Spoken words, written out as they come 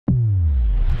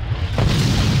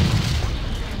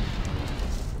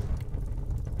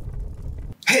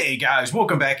Hey guys,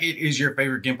 welcome back. It is your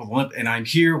favorite Gimp with Limp, and I'm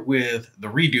here with the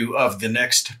redo of the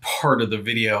next part of the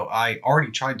video. I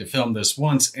already tried to film this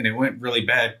once and it went really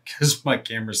bad because my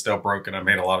camera's still broken. I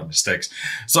made a lot of mistakes.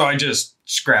 So I just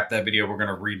scrapped that video. We're going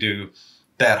to redo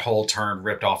that whole turn,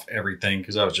 ripped off everything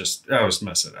because I was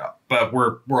messing it up. But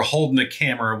we're holding the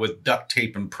camera with duct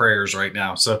tape and prayers right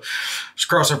now. So just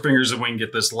cross our fingers that we can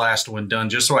get this last one done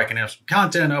just so I can have some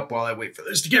content up while I wait for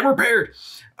this to get repaired.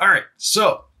 All right,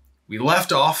 so we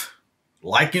left off,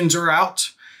 Lycans are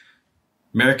out,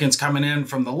 Americans coming in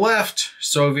from the left,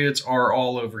 Soviets are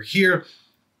all over here.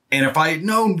 And if I had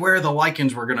known where the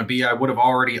Lycans were going to be, I would have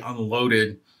already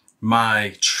unloaded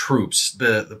my troops.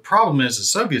 The problem is the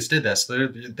Soviets did that, so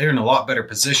they're in a lot better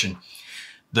position.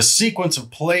 The sequence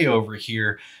of play over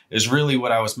here is really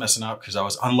what I was messing up because I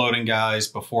was unloading guys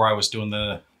before I was doing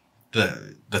the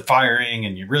firing,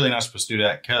 and you're really not supposed to do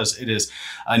that because it is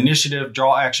initiative,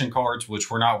 draw action cards, which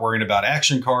we're not worrying about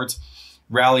action cards,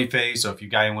 rally phase. So if you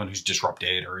got anyone who's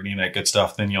disrupted or any of that good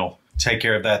stuff, then you'll take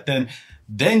care of that.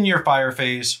 Then your fire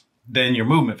phase, then your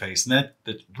movement phase. And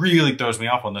that really throws me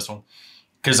off on this one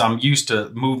because I'm used to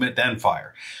movement, then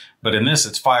fire. But in this,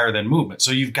 it's fire, then movement.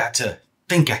 So you've got to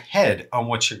think ahead on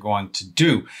what you're going to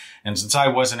do. And since I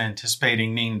wasn't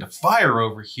anticipating needing to fire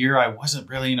over here, I wasn't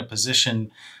really in a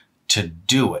position to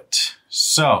do it.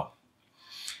 So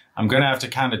I'm going to have to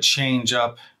kind of change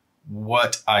up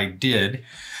what I did.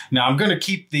 Now I'm going to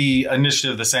keep the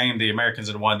initiative the same. The Americans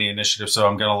had won the initiative, so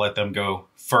I'm going to let them go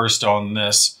first on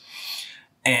this.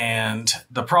 And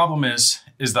the problem is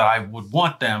that I would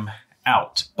want them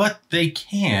out, but they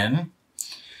can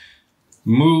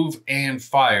move and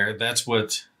fire. That's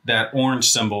what that orange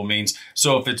symbol means.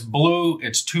 So if it's blue,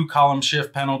 it's 2-column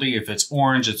shift penalty. If it's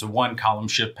orange, it's a 1-column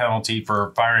shift penalty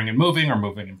for firing and moving or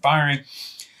moving and firing.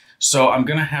 So I'm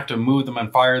going to have to move them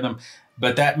and fire them,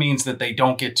 but that means that they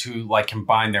don't get to like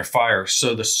combine their fire.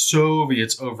 So the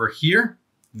Soviets over here,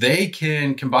 they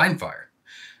can combine fire.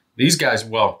 These guys,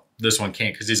 well, this one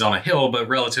can't because he's on a hill, but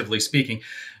relatively speaking,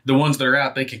 the ones that are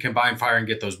out, they can combine fire and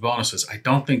get those bonuses. I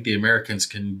don't think the Americans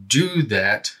can do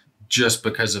that just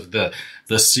because of the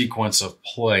sequence of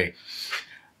play.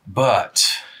 But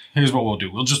here's what we'll do.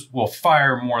 We'll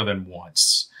fire more than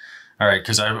once. All right,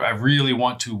 because I really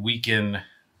want to weaken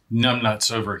numbnuts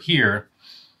over here.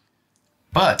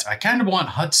 But I kind of want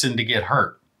Hudson to get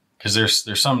hurt because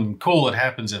there's something cool that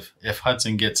happens if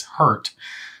Hudson gets hurt,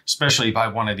 especially by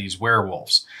one of these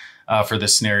werewolves for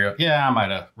this scenario. Yeah, I might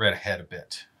have read ahead a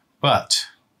bit. But,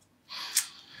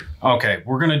 okay,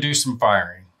 we're going to do some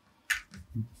firing.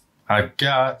 I've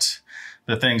got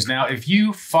the things. Now, if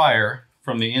you fire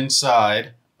from the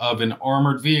inside of an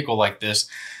armored vehicle like this,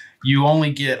 you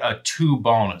only get a 2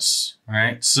 bonus, all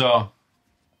right? So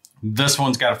this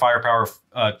one's got a firepower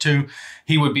 2.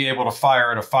 He would be able to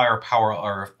fire at a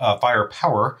firepower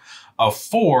of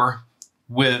 4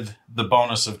 with the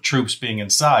bonus of troops being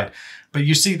inside. But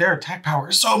you see their attack power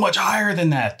is so much higher than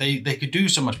that. They could do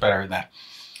so much better than that.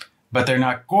 But they're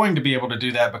not going to be able to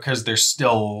do that because they're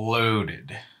still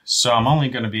loaded. So I'm only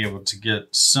going to be able to get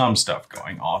some stuff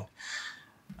going on.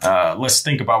 Let's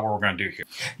think about what we're going to do here.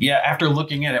 Yeah, after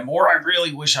looking at it more, I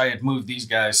really wish I had moved these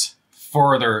guys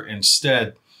further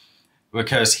instead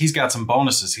because he's got some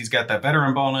bonuses. He's got that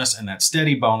veteran bonus and that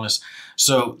steady bonus.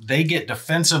 So they get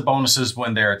defensive bonuses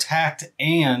when they're attacked,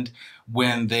 and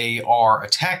when they are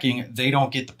attacking, they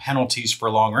don't get the penalties for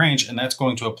long range, and that's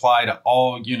going to apply to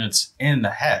all units in the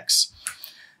hex.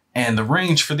 And the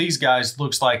range for these guys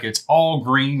looks like it's all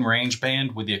green range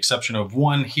band with the exception of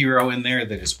one hero in there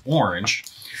that is orange.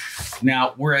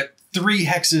 Now, we're at 3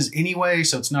 hexes anyway,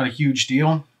 so it's not a huge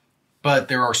deal, but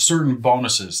there are certain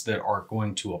bonuses that are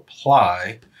going to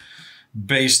apply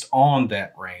based on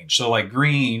that range. So like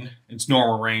green, it's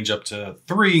normal range up to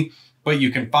 3, but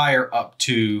you can fire up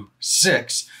to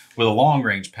 6 with a long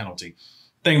range penalty.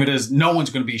 Thing of it is, no one's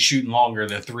going to be shooting longer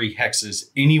than 3 hexes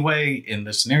anyway in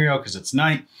this scenario because it's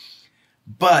night.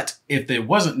 But if it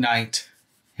wasn't night,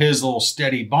 his little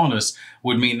steady bonus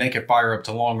would mean they could fire up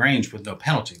to long range with no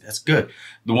penalty. That's good.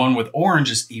 The one with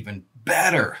orange is even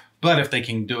better. But if they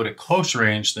can do it at close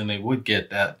range, then they would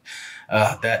get that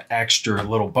extra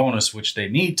little bonus, which they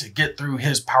need to get through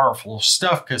his powerful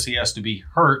stuff because he has to be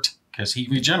hurt because he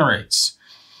regenerates.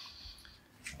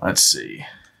 Let's see.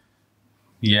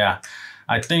 Yeah,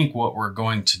 I think what we're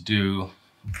going to do...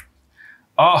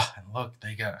 Oh, and look,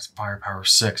 they got a firepower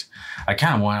 6. I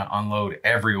kind of want to unload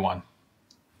everyone.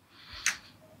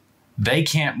 They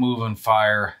can't move and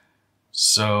fire,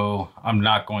 so I'm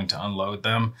not going to unload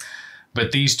them.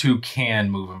 But these 2 can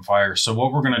move and fire. So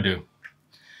what we're going to do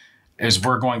is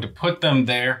we're going to put them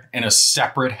there in a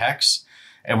separate hex.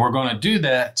 And we're going to do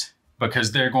that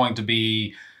because they're going to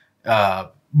be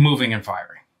moving and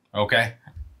firing, okay?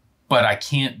 But I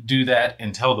can't do that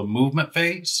until the movement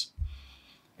phase.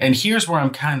 And here's where I'm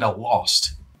kind of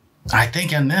lost. I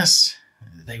think in this,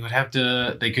 they would have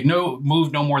to, they could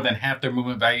move no more than half their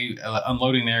movement value.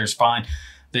 Unloading there is fine.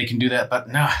 They can do that, but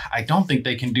no, I don't think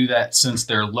they can do that since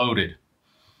they're loaded.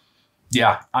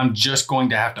 Yeah, I'm just going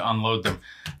to have to unload them.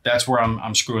 That's where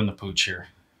I'm screwing the pooch here,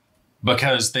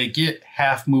 because they get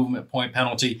half movement point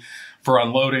penalty for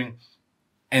unloading,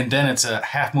 and then it's a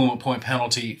half movement point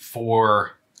penalty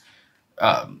for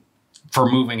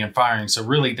moving and firing. So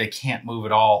really, they can't move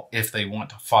at all if they want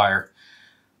to fire.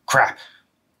 Crap.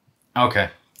 Okay,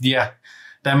 yeah,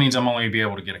 that means I'm only going to be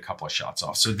able to get a couple of shots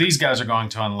off. So these guys are going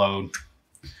to unload.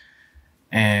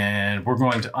 And we're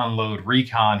going to unload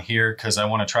Recon here because I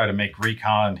want to try to make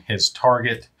Recon his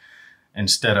target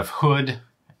instead of Hood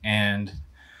and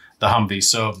the Humvee.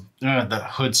 So the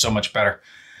Hood's so much better.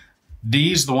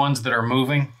 These, the ones that are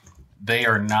moving, they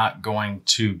are not going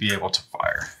to be able to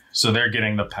fire. So they're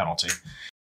getting the penalty.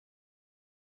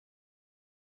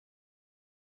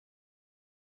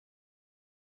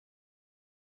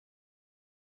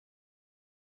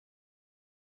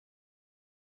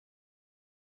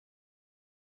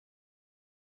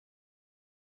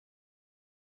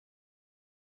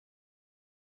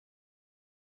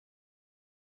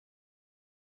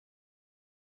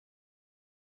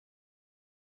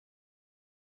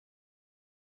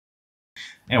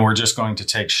 And we're just going to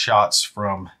take shots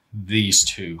from these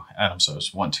two atoms. So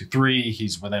it's 1, 2, 3.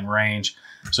 He's within range.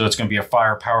 So it's going to be a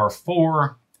firepower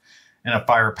 4 and a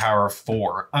firepower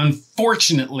 4.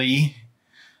 Unfortunately,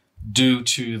 due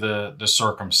to the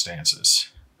circumstances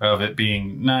of it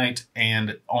being night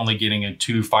and only getting a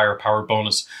 2 firepower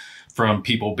bonus from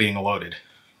people being loaded.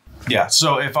 Yeah,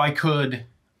 so if I could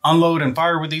unload and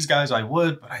fire with these guys, I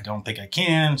would, but I don't think I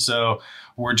can. So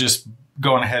we're just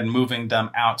going ahead and moving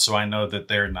them out, so I know that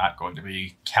they're not going to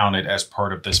be counted as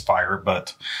part of this fire,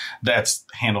 but that's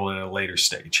handled at a later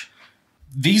stage.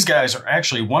 These guys are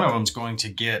actually, one of them is going to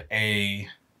get a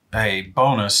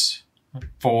bonus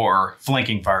for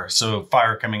flanking fire. So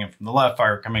fire coming in from the left,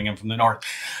 fire coming in from the north.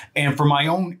 And for my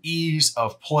own ease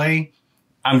of play,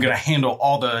 I'm going to handle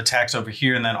all the attacks over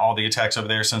here and then all the attacks over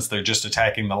there, since they're just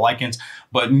attacking the Lycans.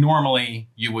 But normally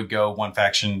you would go one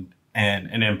faction and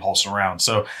an impulse around.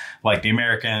 So like the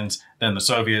Americans, then the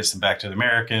Soviets, and back to the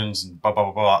Americans, and blah, blah,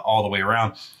 blah, blah, all the way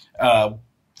around.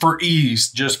 For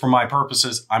ease, just for my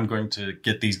purposes, I'm going to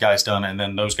get these guys done and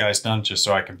then those guys done, just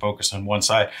so I can focus on one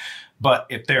side. But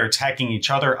if they're attacking each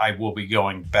other, I will be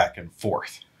going back and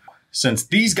forth. Since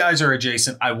these guys are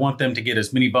adjacent, I want them to get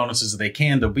as many bonuses as they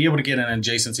can. They'll be able to get an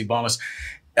adjacency bonus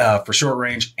for short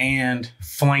range and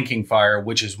flanking fire,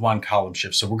 which is 1 column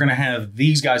shift. So we're going to have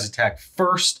these guys attack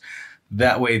first.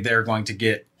 That way they're going to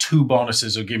get 2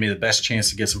 bonuses. It'll give me the best chance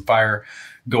to get some fire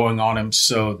going on him.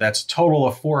 So that's a total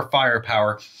of 4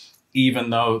 firepower, even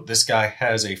though this guy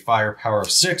has a firepower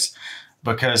of 6,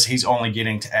 because he's only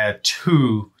getting to add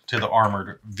 2 to the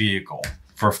armored vehicle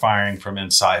for firing from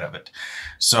inside of it.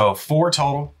 So 4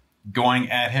 total going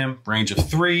at him, range of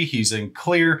 3. He's in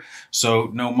clear, so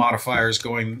no modifiers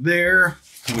going there,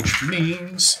 which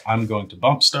means I'm going to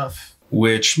bump stuff,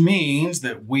 which means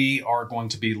that we are going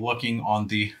to be looking on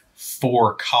the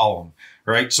 4 column,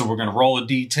 right? So we're going to roll a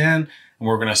D10 and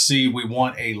we're going to see we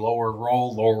want a lower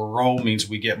roll. Lower roll means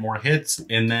we get more hits.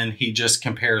 And then he just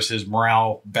compares his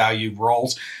morale value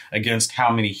rolls against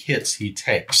how many hits he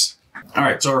takes. All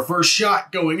right, so our first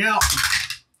shot going out,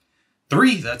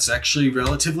 3. That's actually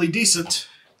relatively decent.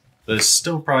 But it's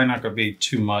still probably not going to be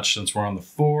too much since we're on the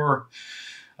 4.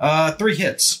 3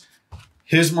 hits.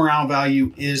 His morale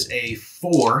value is a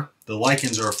 4. The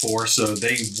Lycans are a 4, so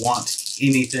they want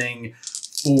anything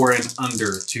 4 and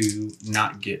under to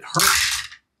not get hurt.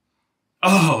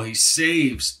 Oh, he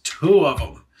saves 2 of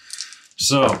them.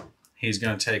 So he's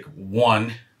going to take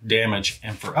 1 damage.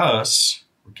 And for us,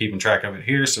 we're keeping track of it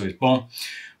here. So he's boom.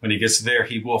 When he gets there,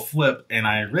 he will flip. And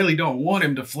I really don't want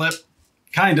him to flip,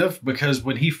 kind of, because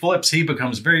when he flips, he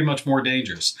becomes very much more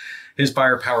dangerous. His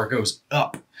firepower goes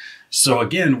up. So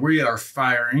again, we are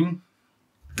firing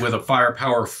with a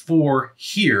firepower 4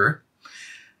 here,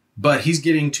 but he's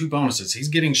getting 2 bonuses. He's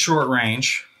getting short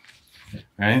range,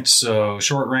 right? So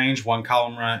short range, 1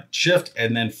 column shift,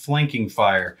 and then flanking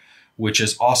fire, which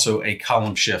is also a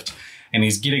column shift. And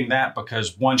he's getting that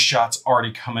because 1 shot's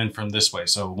already come in from this way.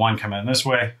 So 1 coming in this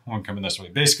way, 1 coming this way.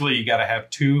 Basically, you got to have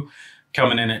 2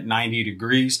 coming in at 90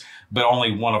 degrees, but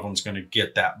only one of them's going to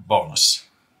get that bonus.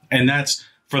 And that's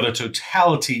for the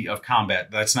totality of combat.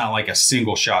 That's not like a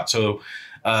single shot. So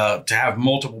to have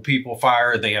multiple people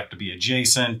fire, they have to be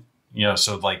adjacent. You know,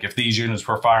 so like if these units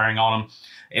were firing on him,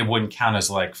 it wouldn't count as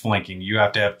like flanking. You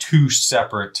have to have 2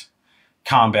 separate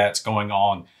combats going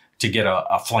on to get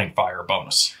a flank fire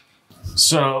bonus.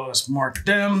 So let's mark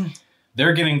them.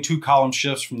 They're getting 2 column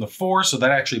shifts from the 4, so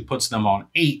that actually puts them on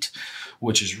 8,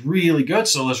 which is really good.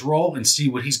 So let's roll and see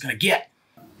what he's gonna get.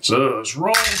 So let's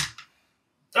roll.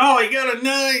 Oh, he got a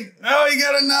 9. Oh, he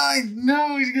got a 9.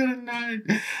 No, he's got a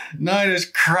 9. 9 is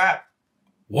crap.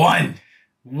 1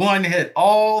 hit.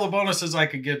 All the bonuses I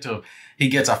could get to him. He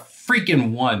gets a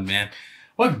freaking 1, man.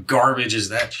 What garbage is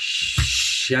that?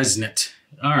 Shiznit.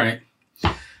 All right.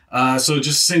 So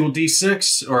just a single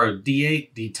D6 or a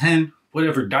D8, D10,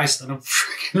 whatever dice that I'm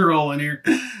freaking rolling here.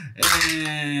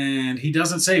 And he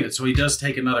doesn't save it, so he does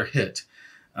take another hit.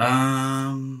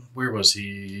 Where was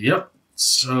he? Yep.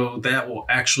 So that will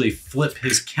actually flip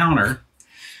his counter,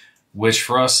 which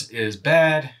for us is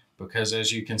bad because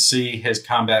as you can see, his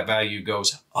combat value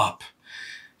goes up.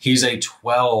 He's a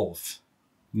 12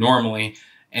 normally,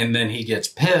 and then he gets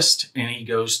pissed and he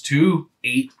goes to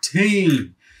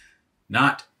 18.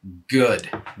 Not good.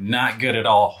 Not good at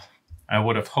all. I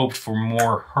would have hoped for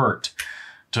more hurt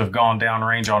to have gone down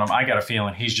range on him. I got a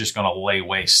feeling he's just going to lay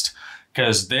waste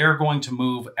because they're going to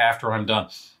move after I'm done.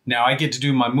 Now I get to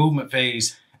do my movement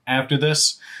phase after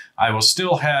this. I will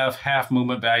still have half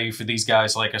movement value for these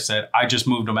guys. Like I said, I just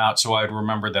moved them out so I'd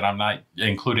remember that I'm not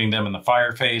including them in the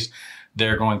fire phase.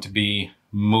 They're going to be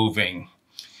moving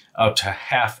up to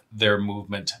half their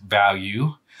movement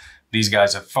value. These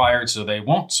guys have fired, so they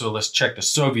won't. So let's check the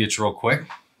Soviets real quick.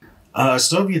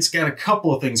 Soviets got a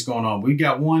couple of things going on. We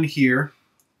got one here.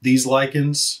 These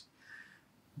Lycans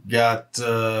got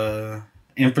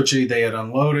infantry they had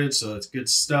unloaded, so that's good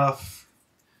stuff.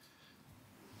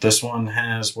 This one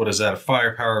has, what is that, a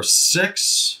firepower of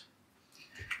 6.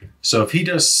 So if he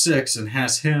does 6 and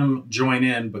has him join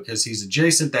in because he's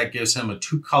adjacent, that gives him a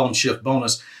 2 column shift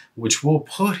bonus, which will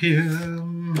put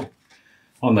him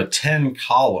on the 10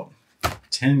 column.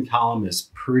 10 column is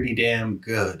pretty damn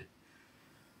good.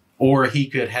 Or he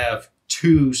could have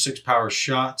 2 6-power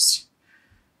shots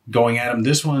going at him.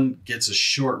 This one gets a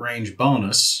short range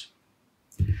bonus.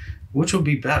 Which would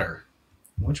be better?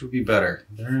 Which would be better?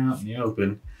 They're out in the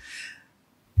open.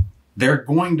 They're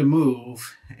going to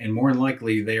move, and more than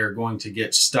likely, they are going to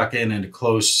get stuck into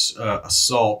close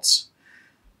assaults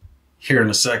here in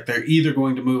a sec. They're either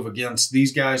going to move against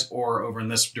these guys or over in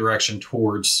this direction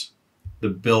towards the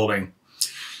building.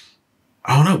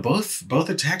 I don't know. Both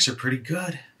attacks are pretty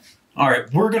good. All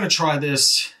right, we're going to try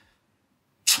this.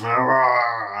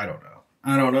 I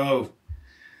don't know.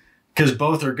 Because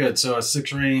both are good. So a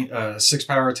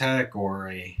 6-power attack or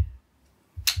a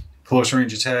close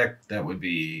range attack, that would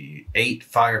be 8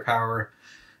 firepower.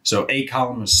 So 8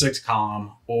 column and 6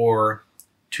 column, or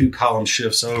 2 column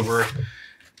shifts over,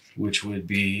 which would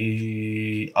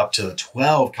be up to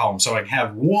 12 column. So I can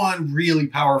have 1 really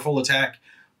powerful attack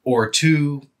or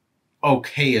 2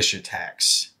 okay-ish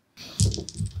attacks.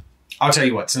 I'll tell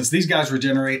you what, since these guys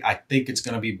regenerate, I think it's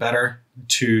going to be better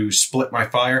to split my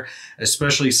fire,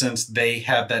 especially since they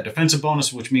have that defensive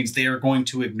bonus, which means they are going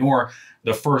to ignore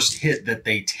the first hit that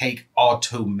they take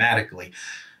automatically.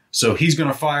 So he's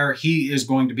going to fire. He is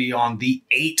going to be on the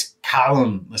 8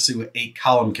 column. Let's see what 8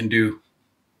 column can do.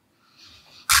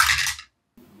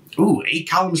 Ooh, 8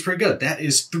 column is pretty good. That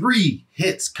is 3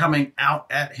 hits coming out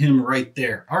at him right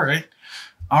there. All right.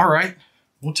 All right.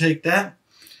 We'll take that.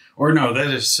 Or no, that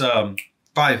is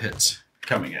 5 hits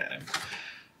coming at him.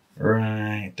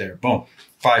 Right there. Boom.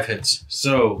 5 hits.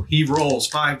 So he rolls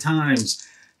 5 times.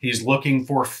 He's looking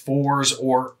for 4s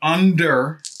or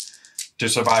under to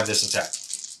survive this attack.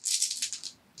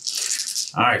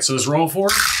 All right, so let's roll for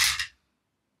it.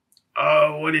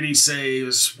 Oh, what did he say? It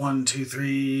was 1, 2,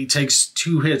 3. He takes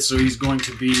 2 hits, so he's going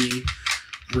to be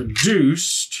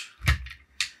reduced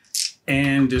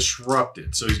and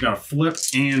disrupted. So he's going to flip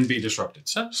and be disrupted.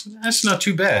 So that's not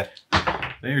too bad.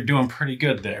 They're doing pretty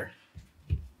good there.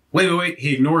 Wait.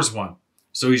 He ignores 1.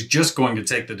 So he's just going to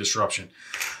take the disruption.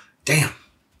 Damn.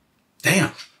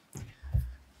 That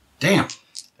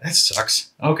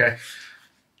sucks. Okay.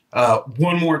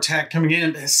 1 more attack coming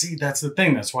in. See, that's the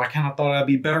thing. That's why I kind of thought I'd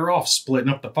be better off splitting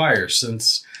up the fire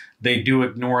since they do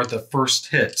ignore the first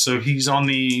hit. So he's on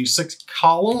the 6th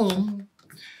column,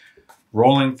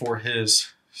 rolling for his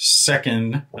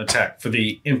 2nd attack for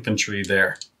the infantry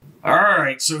there. All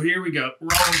right, so here we go.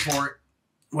 Rolling for it.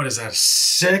 What is that?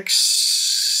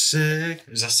 6?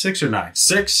 Is that 6 or 9?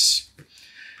 6.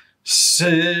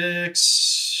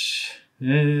 6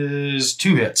 is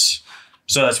 2 hits.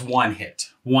 So that's 1 hit.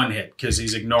 1 hit, because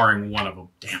he's ignoring 1 of them.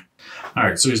 Damn. All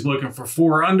right, so he's looking for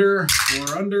 4 under,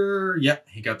 4 under. Yep,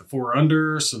 he got the 4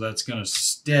 under, so that's going to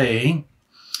stay.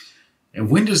 And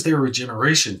when does their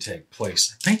regeneration take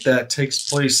place? I think that takes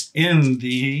place in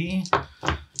the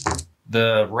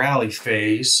rally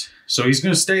phase. So he's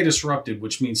going to stay disrupted,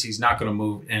 which means he's not going to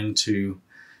move into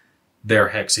their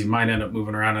hex. He might end up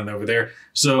moving around and over there.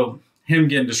 So him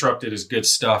getting disrupted is good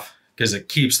stuff because it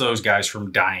keeps those guys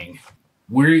from dying.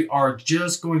 We are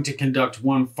just going to conduct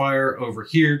 1 fire over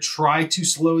here. Try to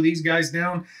slow these guys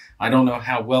down. I don't know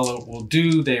how well it will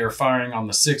do. They are firing on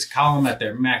the 6th column at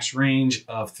their max range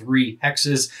of 3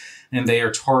 hexes, and they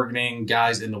are targeting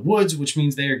guys in the woods, which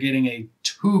means they are getting a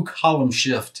 2-column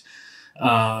shift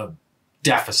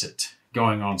deficit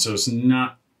going on. So it's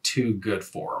not too good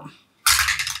for them.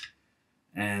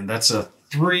 And that's a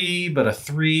 3, but a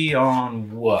 3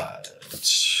 on what?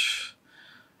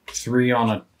 3 on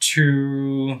a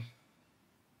 2.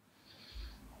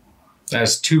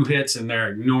 That's 2 hits, and they're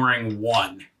ignoring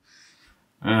 1.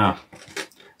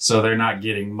 So they're not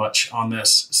getting much on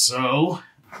this. So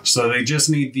they just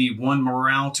need the 1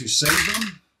 morale to save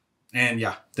them. And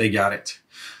yeah, they got it.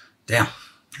 Damn,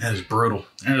 that is brutal.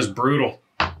 That is brutal.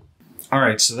 All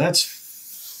right, so that's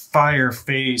fire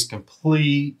phase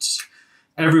complete.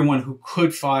 Everyone who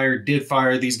could fire did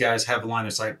fire. These guys have line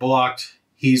of sight blocked.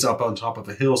 He's up on top of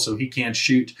a hill, so he can't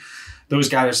shoot. Those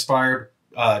guys fired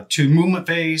to movement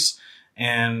phase.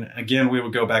 And again, we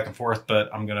would go back and forth,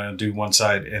 but I'm going to do one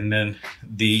side and then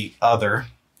the other.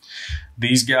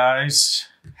 These guys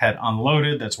had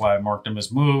unloaded. That's why I marked them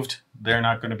as moved. They're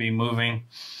not going to be moving.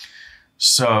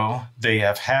 So they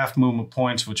have half movement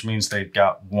points, which means they've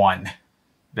got 1.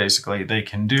 Basically, they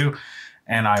can do.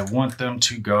 And I want them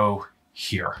to go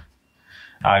here.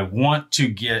 I want to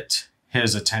get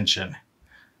his attention.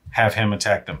 Have him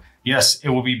attack them. Yes, it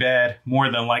will be bad.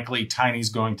 More than likely, Tiny's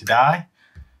going to die.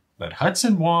 But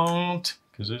Hudson won't,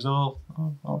 because there's a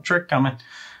little trick coming.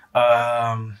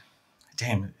 Damn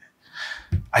it.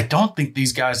 I don't think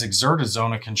these guys exert a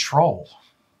zone of control.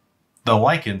 The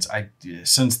Lycans,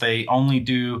 since they only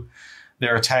do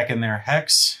their attack in their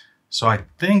hex. So I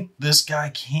think this guy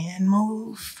can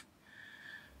move.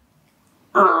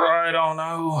 I don't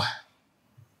know.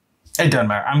 It doesn't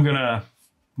matter. I'm going to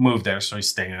move there, so he's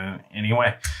staying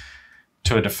anyway.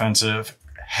 To a defensive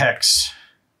hex.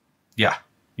 Yeah,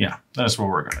 that's what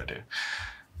we're going to do.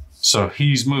 So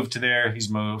he's moved to there. He's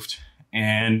moved.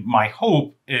 And my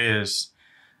hope is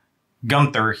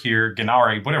Gunther here,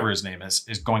 Gennari, whatever his name is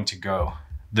going to go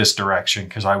this direction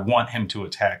because I want him to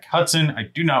attack Hudson. I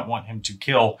do not want him to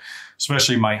kill,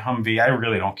 especially my Humvee. I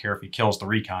really don't care if he kills the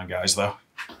recon guys, though.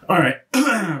 All right.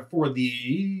 For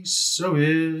the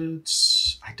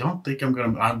Soviets, I don't think I'm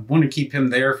going to... I want to keep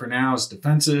him there for now as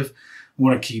defensive. I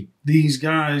want to keep these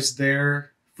guys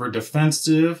there for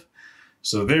defensive.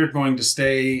 So they're going to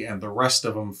stay and the rest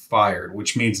of them fired,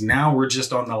 which means now we're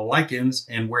just on the Lycans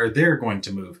and where they're going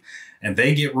to move. And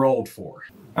they get rolled for.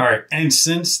 All right. And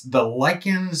since the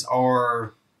Lycans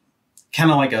are kind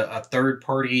of like a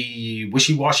third-party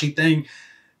wishy-washy thing,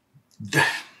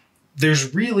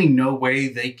 there's really no way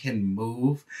they can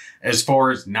move as far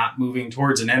as not moving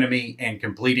towards an enemy and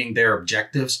completing their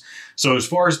objectives. So as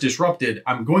far as disrupted,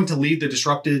 I'm going to leave the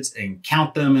disrupteds and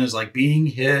count them as like being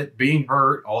hit, being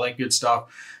hurt, all that good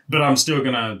stuff. But I'm still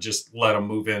going to just let them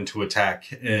move in to attack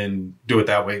and do it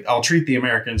that way. I'll treat the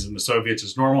Americans and the Soviets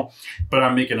as normal, but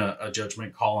I'm making a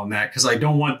judgment call on that because I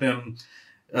don't want them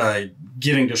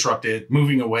getting disrupted,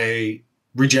 moving away,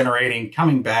 regenerating,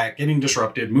 coming back, getting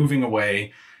disrupted, moving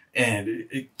away, and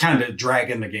it kind of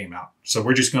dragging the game out. So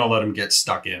we're just going to let them get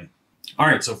stuck in. All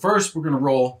right, so first we're going to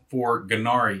roll for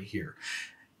Gennari here.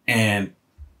 And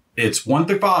it's 1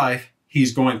 through 5.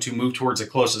 He's going to move towards the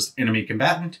closest enemy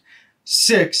combatant.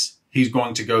 6, he's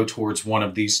going to go towards one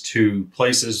of these 2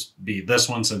 places, be this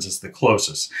one since it's the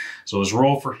closest. So let's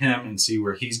roll for him and see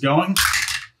where he's going.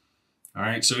 All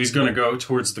right, so he's going to go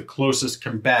towards the closest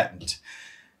combatant.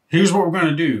 Here's what we're going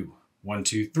to do. 1,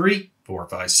 2, 3. 4,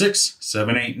 5, 6,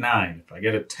 7, 8, 9. If I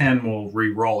get a 10, we'll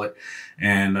re-roll it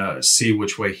and see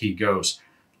which way he goes.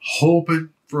 Hoping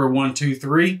for a 1, 2,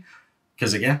 3,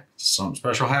 because again, something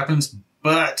special happens.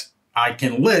 But I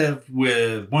can live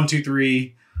with 1, 2,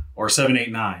 3, or 7,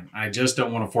 8, 9. I just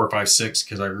don't want a 4, 5, 6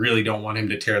 because I really don't want him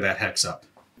to tear that hex up.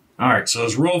 All right, so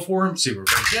let's roll for him. See what we're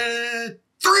going to get.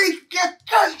 3.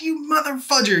 Get, you mother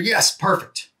fudger. Yes,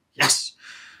 perfect. Yes.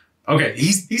 Okay,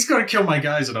 he's going to kill my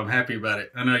guys, and I'm happy about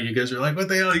it. I know you guys are like, what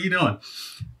the hell are you doing?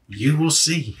 You will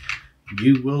see.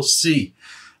 You will see.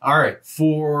 All right,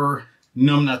 for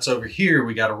numbnuts over here,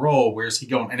 we got to roll. Where's he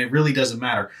going? And it really doesn't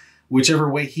matter.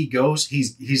 whichever way he goes,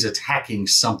 he's attacking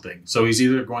something. So he's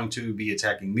either going to be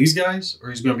attacking these guys or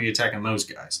he's going to be attacking those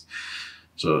guys.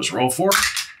 So let's roll 4.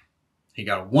 He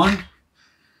got a 1.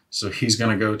 So he's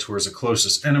going to go towards the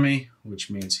closest enemy, which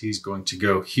means he's going to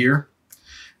go here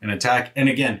and attack. And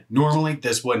again, normally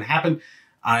this wouldn't happen.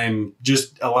 I'm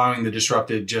just allowing the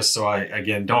disrupted just so I,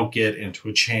 again, don't get into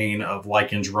a chain of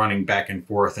lichens running back and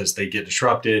forth as they get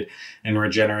disrupted and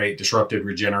regenerate, disrupted,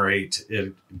 regenerate.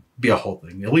 It'd be a whole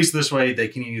thing. At least this way, they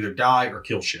can either die or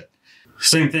kill shit.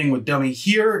 Same thing with Dummy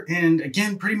here. And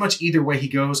again, pretty much either way he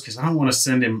goes, because I don't want to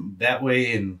send him that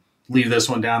way and leave this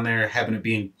one down there, having it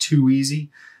being too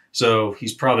easy. So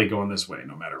he's probably going this way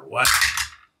no matter what.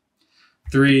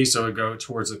 3, so I go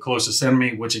towards the closest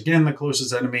enemy, which again, the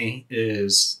closest enemy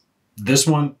is this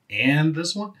one and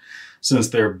this one, since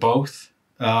they're both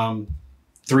 3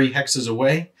 hexes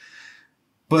away.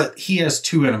 But he has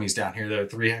 2 enemies down here that are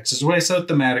 3 hexes away, so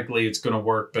thematically it's going to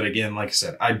work. But again, like I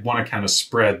said, I want to kind of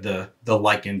spread the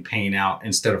lichen pain out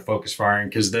instead of focus firing,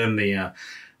 because then the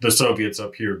Soviets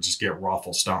up here just get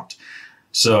raffle stomped.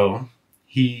 So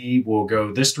he will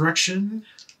go this direction.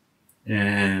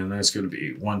 And that's going to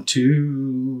be 1,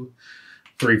 2,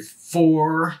 3,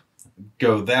 4.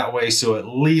 Go that way. So at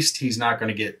least he's not going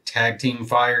to get tag team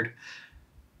fired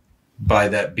by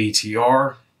that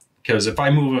BTR. Because if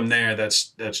I move him there, that's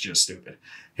just stupid.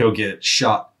 He'll get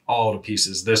shot all to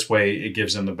pieces. This way, it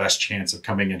gives him the best chance of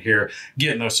coming in here,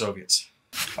 getting those Soviets.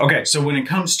 Okay, so when it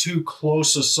comes to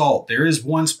close assault, there is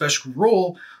one special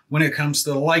rule when it comes to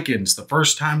the lichens. The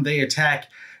first time they attack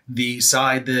the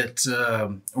side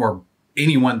that, or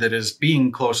anyone that is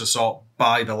being close assault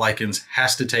by the lichens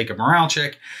has to take a morale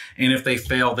check. And if they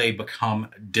fail, they become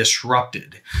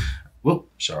disrupted. Whoop,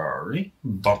 sorry,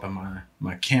 bumping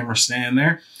my camera stand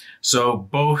there. So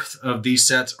both of these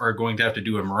sets are going to have to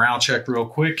do a morale check real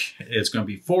quick. It's going to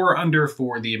be 4 under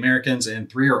for the Americans and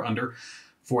 3 or under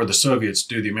for the Soviets.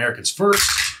 Do the Americans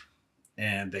first,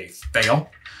 and they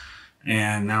fail.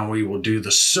 And now we will do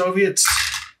the Soviets.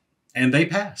 And they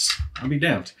pass. I'll be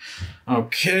damned.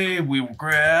 Okay, we will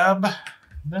grab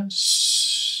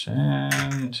this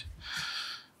and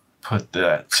put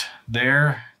that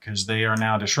there because they are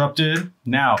now disrupted.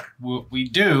 Now, what we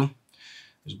do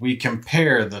is we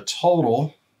compare the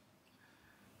total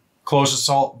close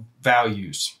assault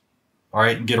values, all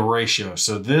right, and get a ratio.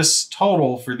 So this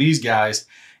total for these guys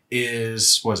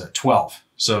is, what is it, 12.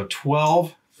 So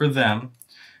 12 for them.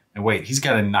 And wait, he's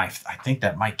got a knife. I think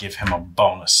that might give him a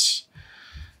bonus.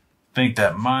 Let me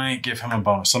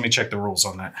check the rules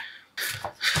on that.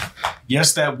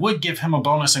 Yes, that would give him a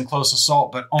bonus in close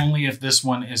assault, but only if this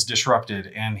one is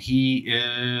disrupted. And he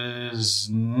is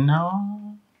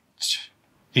not.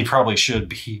 He probably should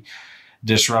be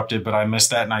disrupted, but I missed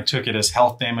that and I took it as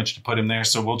health damage to put him there.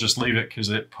 So we'll just leave it because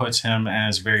it puts him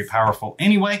as very powerful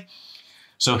anyway.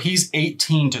 So he's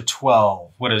 18 to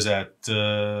 12. What is that?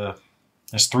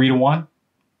 That's 3 to 1?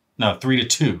 No, 3 to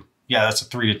 2. Yeah, that's a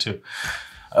 3 to 2.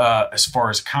 As far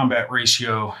as combat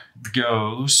ratio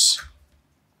goes,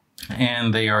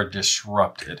 and they are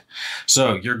disrupted.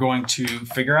 So you're going to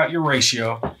figure out your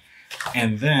ratio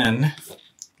and then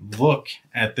look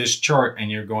at this chart and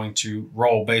you're going to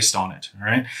roll based on it, all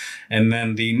right? And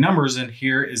then the numbers in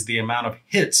here is the amount of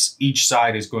hits each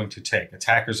side is going to take,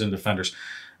 attackers and defenders.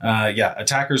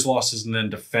 Attackers losses and then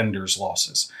defenders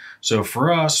losses. So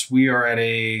for us, we are at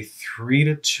a 3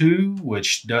 to 2,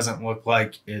 which doesn't look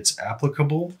like it's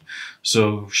applicable.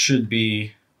 So should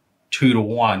be 2 to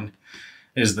 1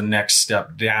 is the next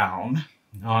step down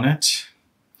on it.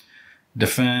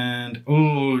 Defend.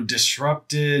 Oh,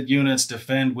 disrupted units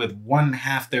defend with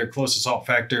 1/2 their close assault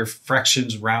factor,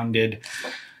 fractions rounded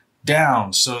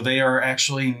down. So they are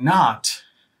actually not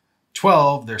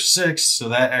 12, they're 6. So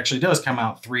that actually does come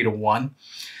out 3 to 1.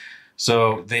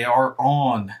 So they are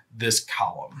on this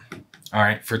column, all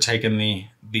right, for taking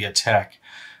the attack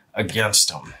against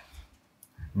them.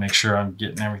 Make sure I'm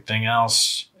getting everything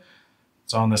else.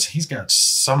 It's on this. He's got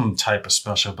some type of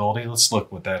special ability. Let's look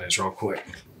what that is real quick.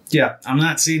 Yeah, I'm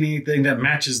not seeing anything that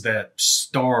matches that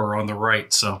star on the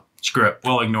right, so screw it.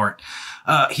 We'll ignore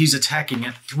it. He's attacking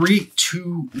at 3,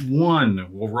 2, 1.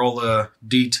 We'll roll a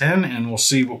D10 and we'll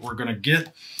see what we're going to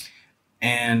get.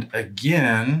 And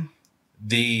again,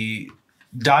 the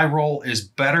die roll is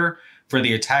better for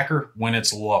the attacker when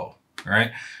it's low. All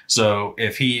right. So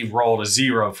if he rolled a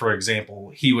 0, for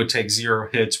example, he would take 0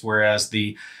 hits, whereas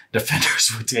the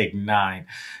defenders would take 9.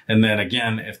 And then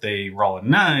again, if they roll a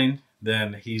 9,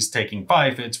 then he's taking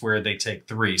 5 hits where they take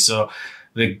 3. So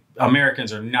the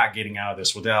Americans are not getting out of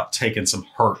this without taking some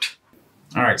hurt.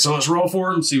 All right, so let's roll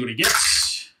for him, see what he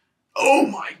gets. Oh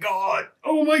my God.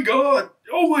 Oh my God.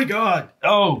 Oh my God.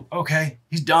 Oh, okay.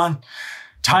 He's done.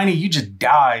 Tiny, you just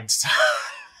died.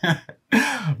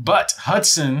 But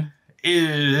Hudson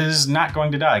is not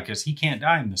going to die because he can't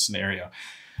die in this scenario.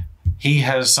 He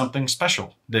has something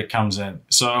special that comes in.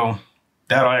 So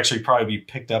that'll actually probably be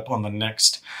picked up on the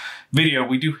next video.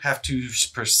 We do have to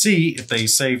proceed if they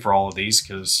save for all of these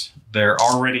because they're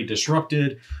already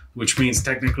disrupted, which means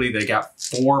technically they got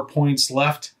 4 points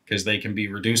left because they can be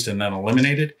reduced and then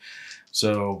eliminated.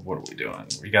 So what are we doing?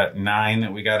 We got 9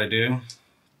 that we got to do.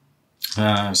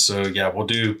 So yeah, we'll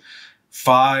do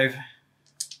 5.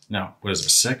 No, what is it?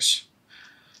 6?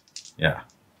 Yeah.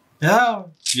 Oh,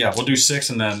 yeah, we'll do 6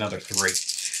 and then another 3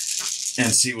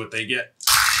 and see what they get.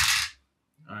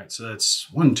 All right, so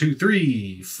that's 1, 2,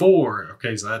 3, 4.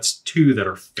 Okay, so that's 2 that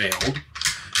are failed.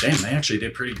 Damn, they actually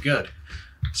did pretty good.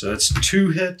 So that's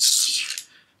 2 hits.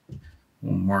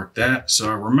 We'll mark that.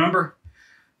 So remember,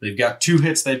 they've got 2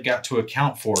 hits they've got to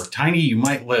account for. Tiny, you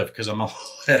might live because I'm going to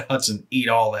let Hudson eat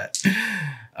all that.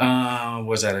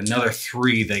 Was that another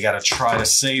 3 they got to try to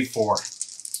save for?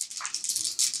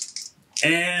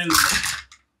 And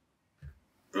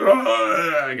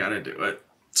I got to do it.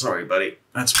 Sorry, buddy.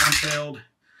 That's 1 failed.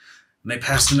 And they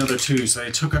passed another 2, so they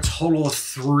took a total of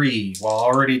 3 while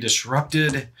already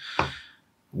disrupted,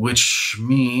 which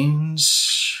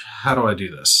means, how do I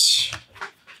do this?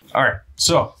 All right,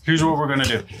 so here's what we're gonna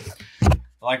do.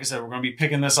 Like I said, we're gonna be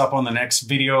picking this up on the next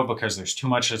video because there's too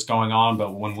much that's going on,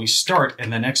 but when we start in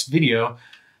the next video,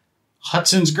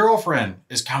 Hudson's girlfriend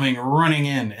is coming running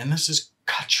in, and this is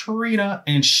Katrina,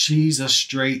 and she's a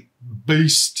straight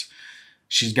beast.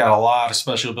 She's got a lot of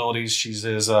special abilities. She's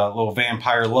his little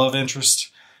vampire love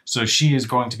interest. So she is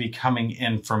going to be coming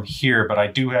in from here, but I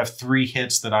do have 3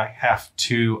 hits that I have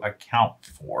to account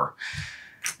for.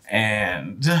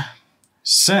 And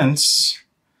since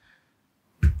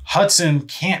Hudson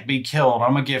can't be killed,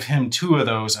 I'm gonna give him 2 of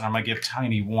those and I'm gonna give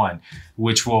Tiny 1,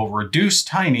 which will reduce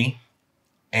Tiny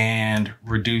and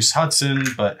reduce Hudson,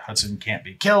 but Hudson can't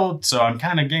be killed. So I'm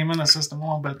kind of gaming the system a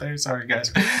little bit there. Sorry,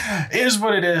 guys. It is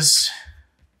what it is.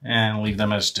 And leave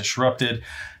them as disrupted.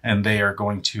 And they are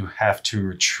going to have to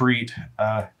retreat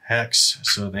Hex.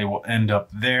 So they will end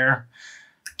up there.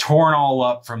 Torn all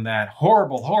up from that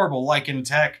horrible, horrible lichen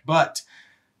attack. But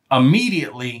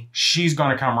immediately, she's going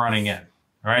to come running in.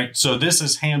 All right, so this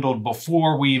is handled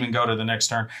before we even go to the next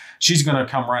turn. She's going to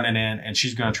come running in, and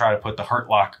she's going to try to put the hurt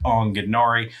lock on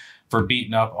Gennari for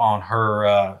beating up on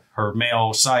her her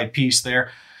male side piece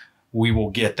there. We will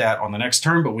get that on the next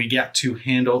turn, but we got to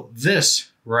handle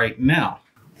this right now.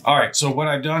 All right, so what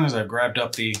I've done is I've grabbed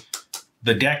up the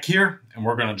deck here, and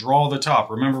we're going to draw the top.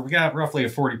 Remember, we got roughly a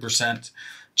 40%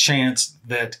 chance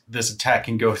that this attack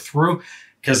can go through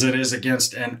because it is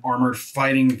against an armored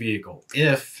fighting vehicle.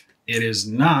 If it is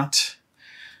not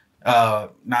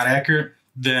accurate,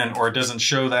 then, or it doesn't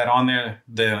show that on there,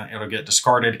 then it'll get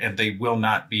discarded and they will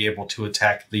not be able to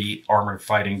attack the armored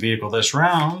fighting vehicle this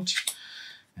round.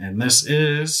 And this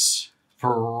is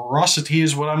ferocity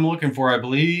is what I'm looking for, I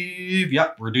believe.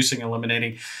 Yep, reducing,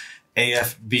 eliminating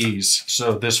AFVs.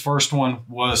 So this first one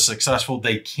was successful.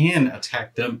 They can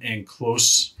attack them in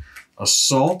close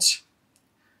assault.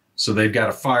 So they've got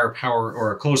a firepower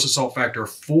or a close assault factor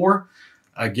of 4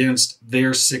 against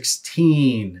their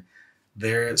 16.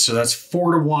 There, so that's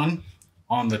 4-1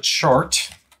 on the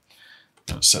chart.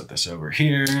 I'll set this over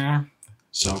here.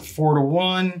 So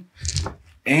 4-1,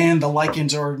 and the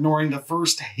lichens are ignoring the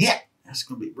first hit. That's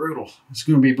going to be brutal. It's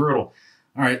going to be brutal.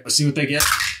 All right, let's see what they get.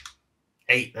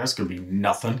 8. That's going to be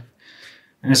nothing.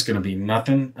 That's going to be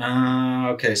nothing.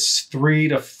 Okay, it's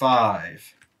 3-5.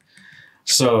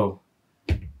 So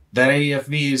that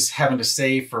AFV is having to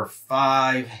save for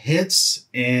 5 hits,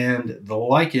 and the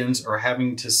lichens are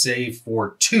having to save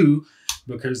for 2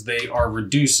 because they are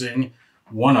reducing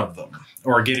one of them,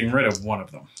 or getting rid of one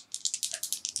of them.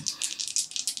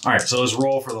 All right, so let's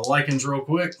roll for the lichens real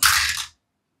quick.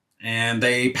 And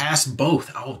they pass both.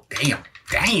 Oh, damn.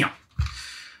 Damn.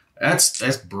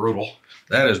 That's brutal.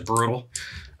 That is brutal.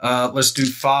 Let's do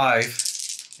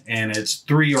 5, and it's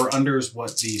 3 or under is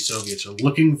what the Soviets are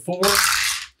looking for.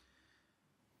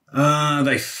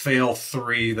 They fail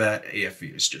 3. That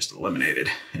AFE is just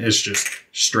eliminated. It's just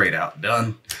straight out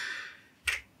done.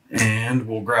 And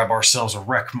we'll grab ourselves a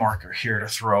wreck marker here to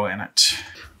throw in it.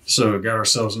 So we got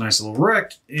ourselves a nice little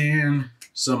wreck and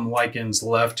some lichens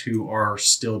left who are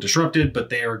still disrupted, but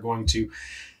they are going to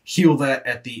heal that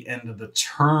at the end of the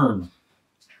turn.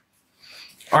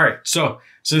 All right, so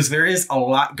since there is a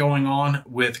lot going on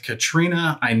with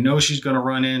Katrina, I know she's going to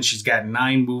run in. She's got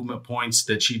 9 movement points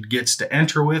that she gets to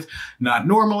enter with. Not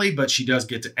normally, but she does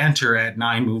get to enter at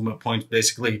 9 movement points.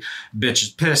 Basically, bitch is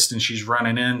pissed and she's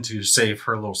running in to save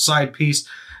her little side piece.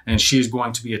 And she's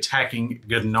going to be attacking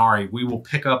Gennari. We will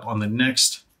pick up on the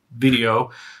next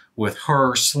video with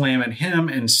her slamming him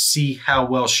and see how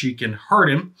well she can hurt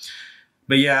him.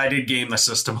 But yeah, I did game the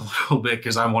system a little bit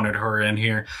because I wanted her in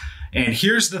here. And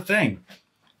here's the thing.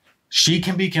 She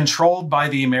can be controlled by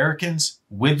the Americans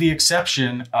with the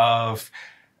exception of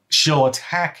she'll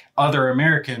attack other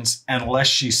Americans unless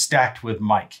she's stacked with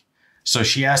Mike. So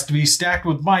she has to be stacked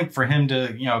with Mike for him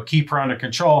to, you know, keep her under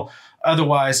control.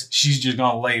 Otherwise, she's just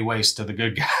going to lay waste to the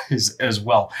good guys as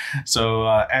well. So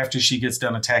after she gets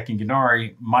done attacking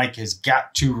Gennari, Mike has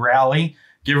got to rally,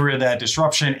 give her that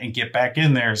disruption, and get back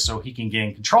in there so he can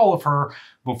gain control of her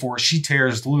before she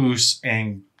tears loose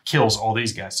and kills all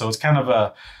these guys. So it's kind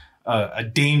of a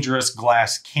dangerous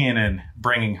glass cannon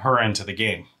bringing her into the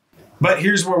game. But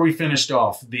here's where we finished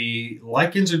off. The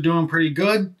Lycans are doing pretty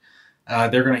good.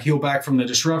 They're going to heal back from the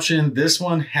disruption. This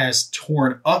one has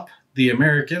torn up the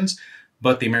Americans,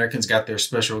 but the Americans got their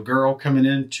special girl coming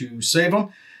in to save them.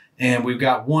 And we've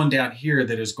got one down here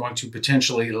that is going to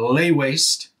potentially lay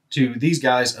waste to these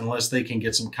guys unless they can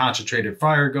get some concentrated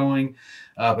fire going.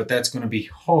 But that's going to be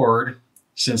hard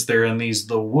since they're in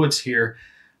the woods here.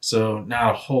 So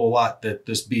not a whole lot that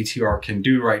this BTR can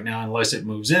do right now unless it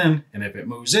moves in. And if it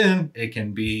moves in, it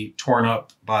can be torn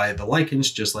up by the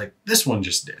Lycans just like this one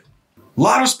just did. A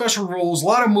lot of special rules, a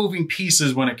lot of moving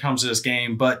pieces when it comes to this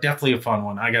game, but definitely a fun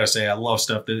one. I gotta say, I love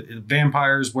stuff. The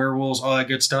vampires, werewolves, all that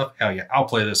good stuff. Hell yeah, I'll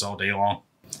play this all day long.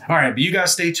 All right, but you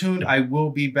guys stay tuned. I will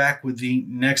be back with the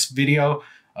next video.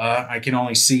 I can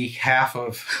only see half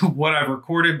of what I've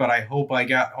recorded, but I hope I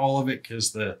got all of it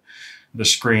because the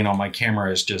screen on my camera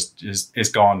is just, it's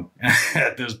gone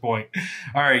at this point.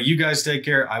 All right, you guys take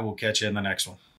care. I will catch you in the next one.